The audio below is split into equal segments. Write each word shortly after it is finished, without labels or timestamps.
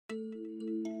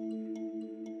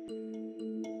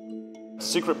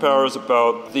Secret Power is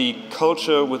about the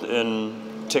culture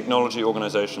within technology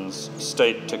organizations,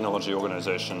 state technology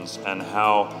organizations, and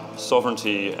how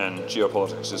sovereignty and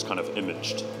geopolitics is kind of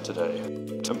imaged today.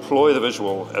 To employ the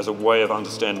visual as a way of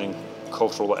understanding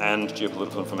cultural and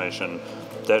geopolitical information,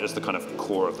 that is the kind of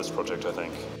core of this project, I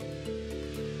think.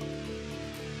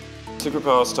 Secret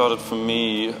Power started for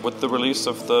me with the release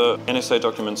of the NSA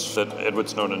documents that Edward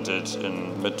Snowden did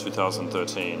in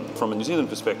mid-2013. From a New Zealand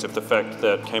perspective, the fact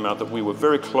that came out that we were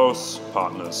very close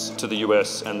partners to the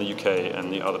US and the UK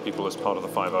and the other people as part of the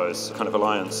Five Eyes kind of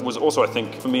alliance was also, I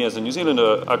think, for me as a New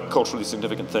Zealander, a culturally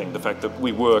significant thing. The fact that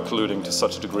we were colluding to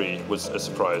such a degree was a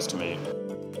surprise to me.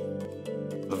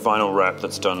 The vinyl wrap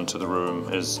that's done to the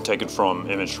room is taken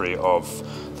from imagery of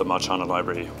the Marchana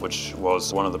Library, which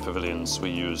was one of the pavilions we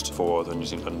used for the New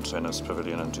Zealand Venice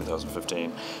Pavilion in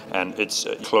 2015. And it's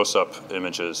close-up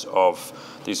images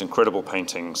of these incredible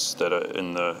paintings that are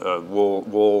in the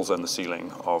walls and the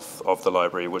ceiling of the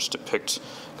library, which depict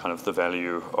kind of the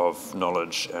value of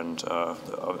knowledge and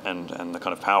the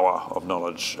kind of power of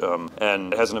knowledge.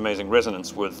 And it has an amazing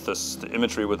resonance with the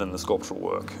imagery within the sculptural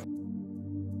work.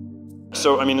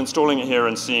 So, I mean, installing it here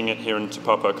and seeing it here in Te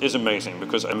Papa is amazing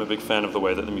because I'm a big fan of the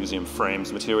way that the museum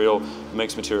frames material,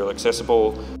 makes material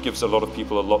accessible, gives a lot of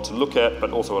people a lot to look at,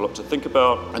 but also a lot to think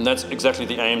about. And that's exactly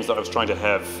the aims that I was trying to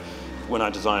have when I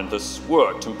designed this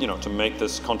work, to make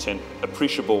this content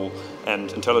appreciable and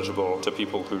intelligible to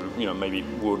people who, maybe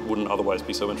wouldn't otherwise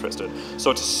be so interested.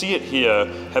 So to see it here,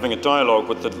 having a dialogue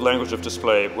with the language of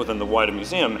display within the wider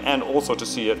museum, and also to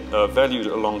see it valued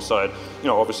alongside,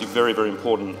 obviously very, very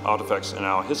important artifacts in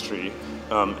our history,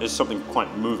 is something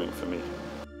quite moving for me.